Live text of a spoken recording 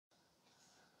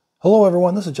Hello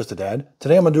everyone, this is Just a Dad.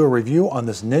 Today I'm going to do a review on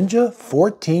this Ninja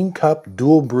 14 cup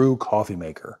dual brew coffee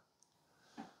maker.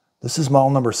 This is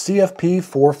model number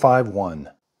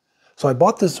CFP451. So I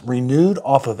bought this renewed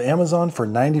off of Amazon for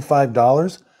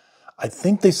 $95. I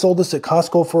think they sold this at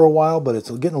Costco for a while, but it's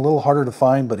getting a little harder to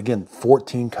find, but again,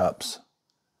 14 cups.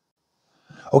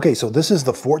 Okay, so this is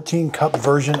the 14 cup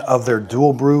version of their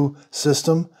dual brew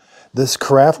system. This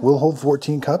carafe will hold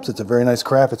 14 cups. It's a very nice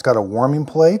carafe. It's got a warming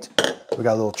plate. We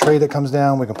got a little tray that comes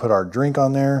down. We can put our drink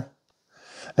on there.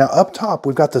 Now up top,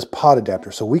 we've got this pot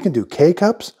adapter. So we can do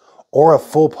K-cups or a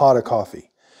full pot of coffee.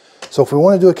 So if we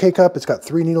want to do a K-cup, it's got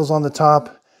 3 needles on the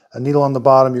top, a needle on the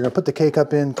bottom. You're going to put the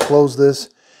K-cup in, close this,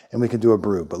 and we can do a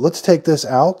brew. But let's take this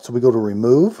out. So we go to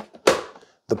remove.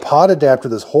 The pot adapter,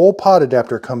 this whole pot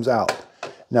adapter comes out.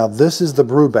 Now this is the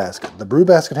brew basket. The brew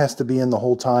basket has to be in the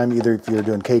whole time, either if you're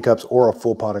doing K-cups or a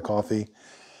full pot of coffee.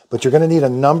 But you're going to need a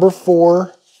number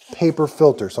 4 paper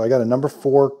filter. So I got a number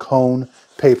 4 cone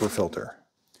paper filter.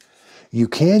 You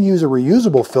can use a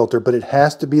reusable filter, but it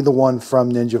has to be the one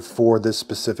from Ninja for this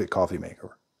specific coffee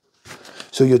maker.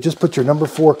 So you'll just put your number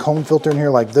 4 cone filter in here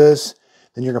like this.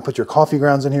 Then you're going to put your coffee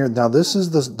grounds in here. Now this is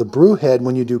the brew head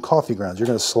when you do coffee grounds. You're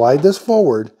going to slide this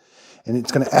forward and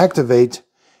it's going to activate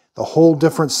the whole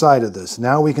different side of this.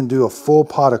 Now we can do a full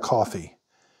pot of coffee.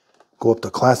 Go up to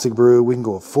classic brew. We can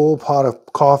go a full pot of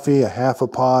coffee, a half a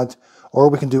pot, or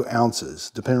we can do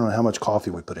ounces, depending on how much coffee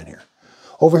we put in here.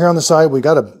 Over here on the side, we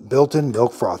got a built-in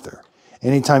milk frother.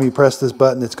 Anytime you press this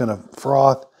button, it's going to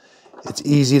froth. It's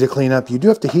easy to clean up. You do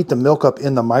have to heat the milk up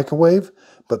in the microwave,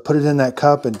 but put it in that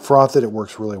cup and froth it. It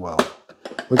works really well.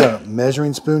 We got a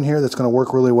measuring spoon here that's going to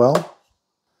work really well.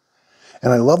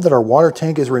 And I love that our water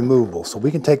tank is removable, so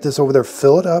we can take this over there,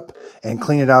 fill it up, and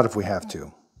clean it out if we have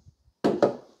to.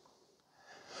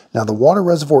 Now the water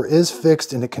reservoir is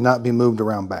fixed and it cannot be moved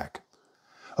around back.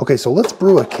 Okay, so let's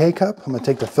brew a K-cup. I'm going to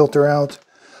take the filter out.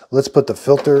 Let's put the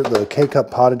filter, the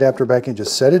K-cup pot adapter back in.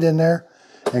 Just set it in there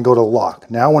and go to lock.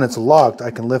 Now when it's locked,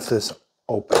 I can lift this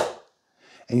open.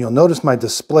 And you'll notice my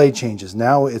display changes.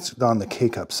 Now it's on the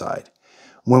K-cup side.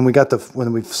 When we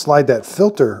slide that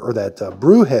filter or that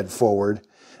brew head forward,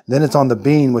 then it's on the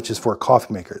bean, which is for a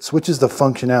coffee maker. It switches the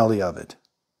functionality of it.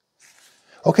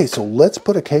 Okay, so let's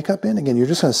put a K-cup in. Again, you're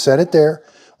just going to set it there.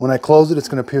 When I close it, it's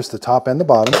going to pierce the top and the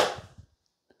bottom.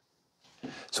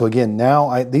 So again,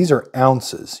 now these are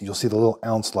ounces. You'll see the little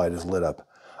ounce light is lit up.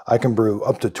 I can brew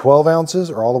up to 12 ounces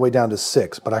or all the way down to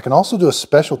 6, but I can also do a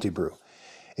specialty brew.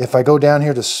 If I go down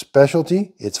here to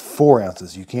specialty, it's 4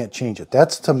 ounces. You can't change it.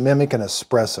 That's to mimic an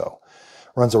espresso.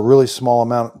 Runs a really small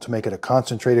amount to make it a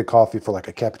concentrated coffee for like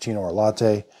a cappuccino or a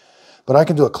latte. But I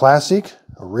can do a classic,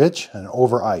 a rich, and an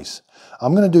over ice.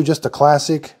 I'm going to do just a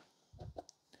classic.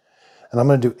 And I'm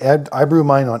going to do, I brew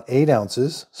mine on 8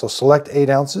 ounces. So select 8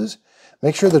 ounces.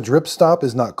 Make sure the drip stop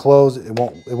is not closed. It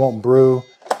won't brew.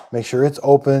 Make sure it's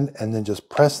open and then just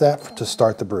press that to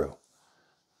start the brew.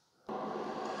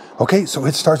 Okay, so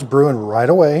it starts brewing right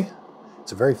away.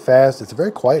 It's a very fast, it's a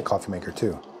very quiet coffee maker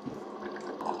too.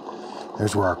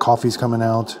 There's where our coffee's coming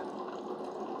out.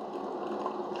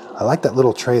 I like that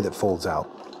little tray that folds out.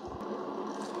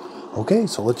 Okay,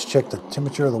 so let's check the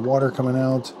temperature of the water coming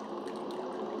out.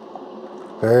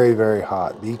 Very, very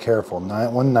hot. Be careful,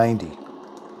 190.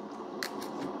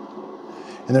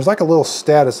 And there's like a little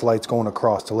status lights going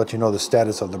across to let you know the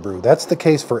status of the brew. That's the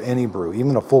case for any brew,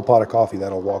 even a full pot of coffee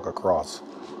that'll walk across.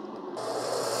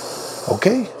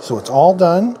 Okay, so it's all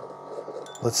done.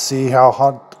 Let's see how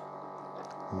hot.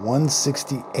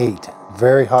 168.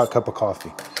 Very hot cup of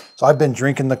coffee. So I've been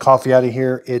drinking the coffee out of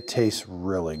here. It tastes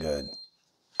really good.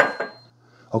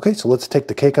 Okay, so let's take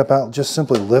the K-cup out. Just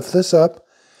simply lift this up.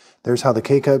 There's how the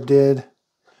K-cup did.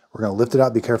 We're going to lift it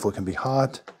out. Be careful, it can be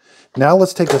hot. Now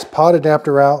let's take this pot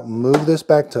adapter out, move this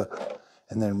back to,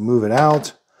 and then move it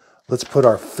out. Let's put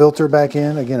our filter back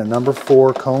in. Again, a number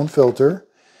 4 cone filter.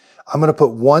 I'm going to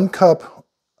put 1 cup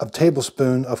of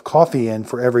tablespoon of coffee in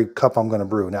for every cup I'm going to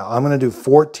brew. Now I'm going to do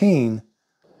 14.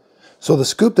 So the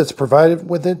scoop that's provided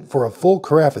with it for a full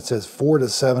carafe, it says 4 to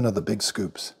 7 of the big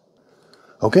scoops.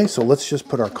 Okay, so let's just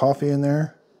put our coffee in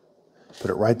there.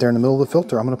 Put it right there in the middle of the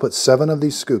filter. I'm going to put 7 of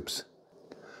these scoops.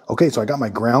 Okay, so I got my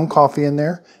ground coffee in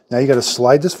there. Now you got to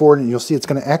slide this forward and you'll see it's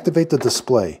going to activate the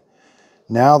display.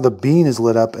 Now the bean is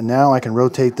lit up and now I can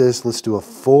rotate this. Let's do a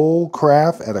full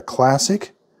carafe at a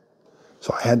classic.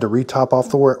 So I had to retop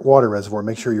off the water reservoir.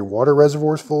 Make sure your water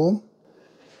reservoir is full.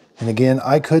 And again,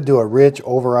 I could do a rich,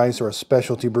 over ice, or a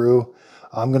specialty brew.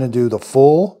 I'm going to do the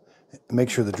full. Make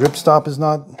sure the drip stop is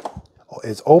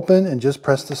it's open and just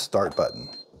press the start button.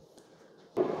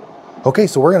 Okay,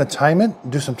 so we're going to time it,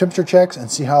 do some temperature checks,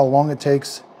 and see how long it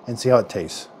takes, and see how it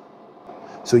tastes.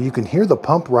 So you can hear the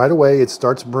pump right away. It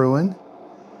starts brewing.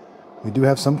 We do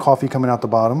have some coffee coming out the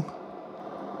bottom.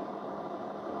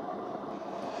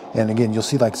 And again, you'll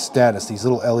see like status. These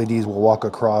little LEDs will walk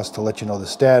across to let you know the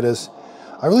status.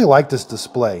 I really like this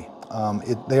display.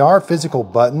 They are physical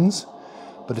buttons,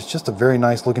 but it's just a very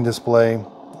nice looking display.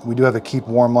 We do have a keep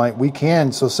warm light.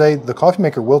 So say the coffee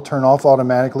maker will turn off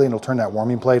automatically and it'll turn that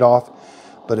warming plate off.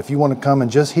 But if you want to come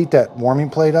and just heat that warming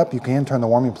plate up, you can turn the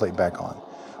warming plate back on.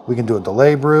 We can do a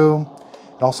delay brew.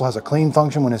 It also has a clean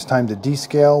function when it's time to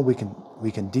descale. We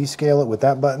can descale it with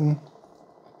that button.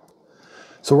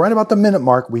 So right about the minute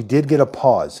mark, we did get a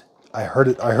pause. I heard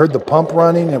the pump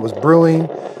running, it was brewing,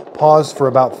 paused for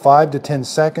about 5 to 10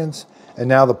 seconds, and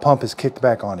now the pump is kicked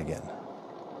back on again.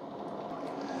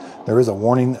 There is a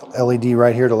warning LED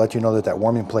right here to let you know that that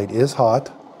warming plate is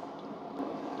hot.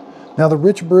 Now the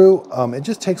rich brew, it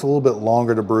just takes a little bit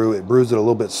longer to brew. It brews it a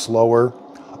little bit slower.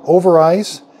 Over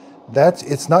ice,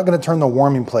 it's not going to turn the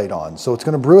warming plate on. So it's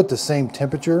going to brew at the same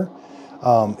temperature.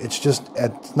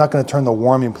 It's not going to turn the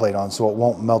warming plate on, so it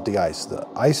won't melt the ice. The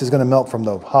ice is going to melt from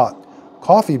the hot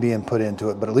coffee being put into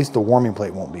it, but at least the warming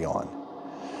plate won't be on.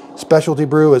 Specialty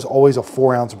brew is always a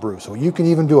 4-ounce brew. So you can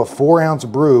even do a 4-ounce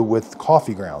brew with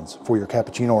coffee grounds for your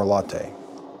cappuccino or latte.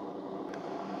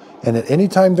 And at any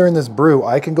time during this brew,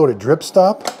 I can go to drip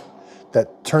stop.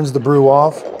 That turns the brew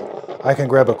off. I can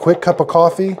grab a quick cup of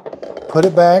coffee, put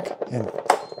it back,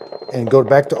 and go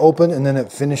back to open, and then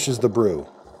it finishes the brew.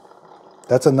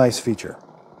 That's a nice feature.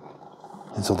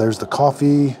 And so there's the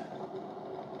coffee.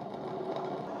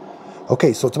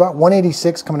 Okay, so it's about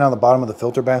 186 coming out of the bottom of the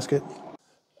filter basket.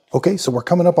 Okay, so we're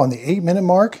coming up on the 8-minute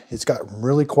mark. It's got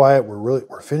really quiet.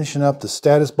 We're finishing up the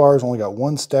status bars. Only got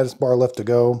one status bar left to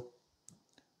go.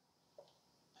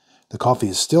 The coffee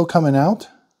is still coming out.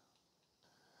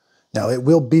 Now it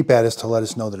will beep at us to let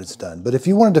us know that it's done. But if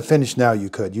you wanted to finish now, you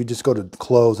could. You just go to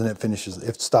close and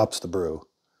it stops the brew.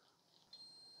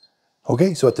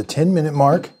 Okay, so at the 10-minute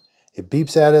mark, it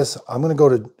beeps at us. I'm going to go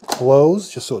to close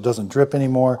just so it doesn't drip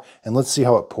anymore, and let's see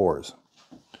how it pours.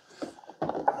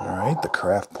 All right, the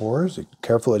Carafe pours. Be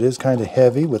careful, it is kind of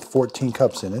heavy with 14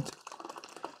 cups in it.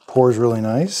 Pours really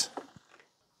nice.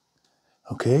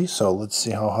 Okay, so let's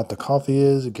see how hot the coffee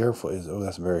is. Careful, oh,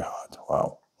 that's very hot.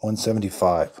 Wow,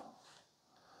 175.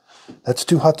 That's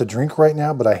too hot to drink right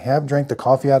now, but I have drank the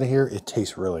coffee out of here. It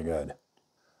tastes really good.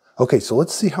 Okay, so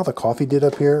let's see how the coffee did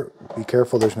up here. Be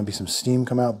careful, there's going to be some steam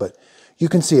come out, but you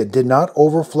can see it did not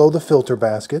overflow the filter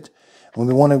basket. When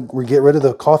we want to get rid of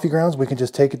the coffee grounds, we can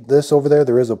just take this over there.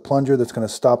 There is a plunger that's going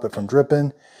to stop it from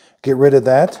dripping. Get rid of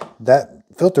that. That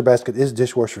filter basket is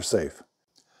dishwasher safe.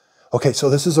 Okay, so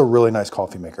this is a really nice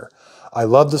coffee maker. I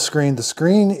love the screen. The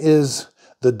screen is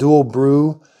the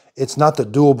DualBrew. It's not the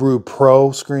DualBrew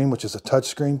Pro screen, which is a touch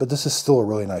screen, but this is still a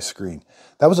really nice screen.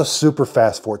 That was a super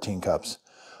fast 14 cups.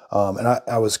 And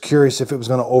I was curious if it was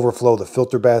going to overflow the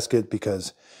filter basket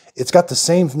because it's got the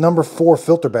same number 4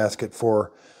 filter basket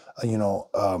for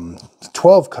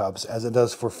 12 cups as it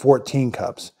does for 14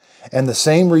 cups. And the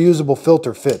same reusable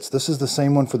filter fits. This is the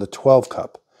same one for the 12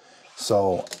 cup.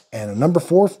 So, and a number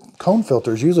 4 cone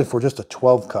filter is usually for just a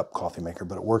 12 cup coffee maker,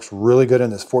 but it works really good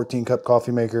in this 14 cup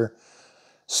coffee maker.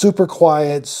 Super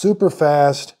quiet, super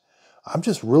fast. I'm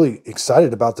just really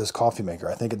excited about this coffee maker.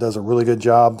 I think it does a really good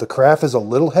job. The Carafe is a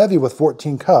little heavy with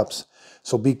 14 cups,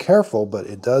 so be careful, but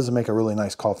it does make a really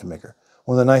nice coffee maker.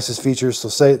 One of the nicest features, so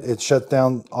say it shuts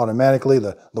down automatically.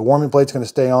 The warming plate's going to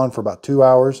stay on for about 2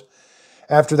 hours.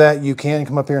 After that, you can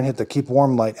come up here and hit the keep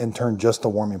warm light and turn just the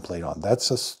warming plate on. That's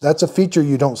a feature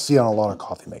you don't see on a lot of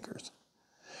coffee makers.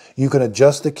 You can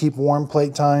adjust the keep warm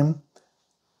plate time.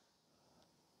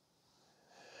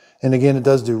 And again, it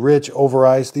does do rich, over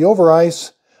ice. The over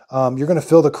ice, you're going to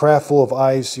fill the Carafe full of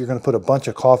ice. You're going to put a bunch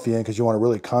of coffee in because you want a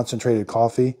really concentrated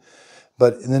coffee.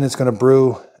 And then it's going to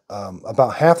brew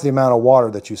about half the amount of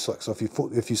water that you select. So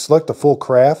if you select the full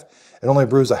Carafe, it only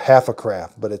brews a half a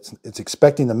Carafe, but it's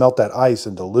expecting to melt that ice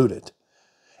and dilute it.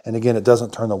 And again, it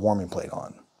doesn't turn the warming plate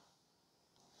on.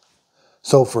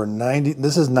 So for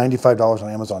this is $95 on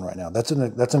Amazon right now. That's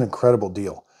an incredible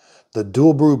deal. The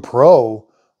DualBrew Pro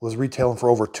was retailing for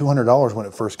over $200 when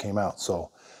it first came out.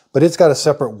 So, but it's got a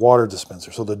separate water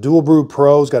dispenser. So the DualBrew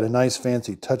Pro's got a nice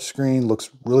fancy touchscreen, looks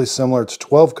really similar. It's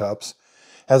 12 cups.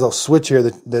 Has a switch here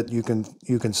that you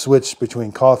can switch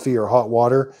between coffee or hot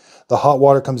water. The hot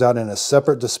water comes out in a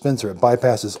separate dispenser. It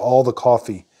bypasses all the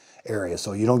coffee area,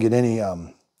 so you don't get any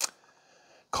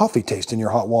coffee taste in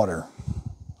your hot water.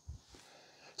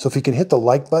 So if you can hit the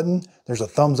like button, there's a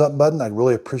thumbs up button. I'd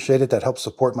really appreciate it. That helps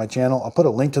support my channel. I'll put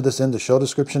a link to this in the show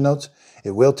description notes.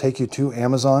 It will take you to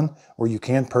Amazon where you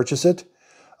can purchase it.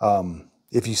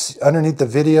 If you see, underneath the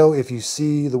video, if you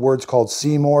see the words called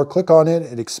See More, click on it.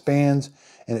 It expands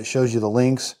and it shows you the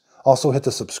links. Also hit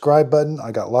the subscribe button.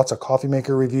 I got lots of coffee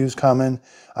maker reviews coming.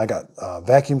 I got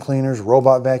vacuum cleaners,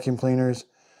 robot vacuum cleaners.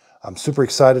 I'm super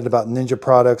excited about Ninja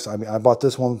products. I mean, I bought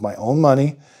this one with my own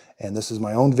money, and this is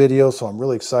my own video, so I'm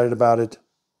really excited about it.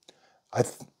 I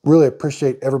really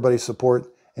appreciate everybody's support.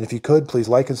 And if you could, please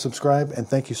like and subscribe, and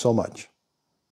thank you so much.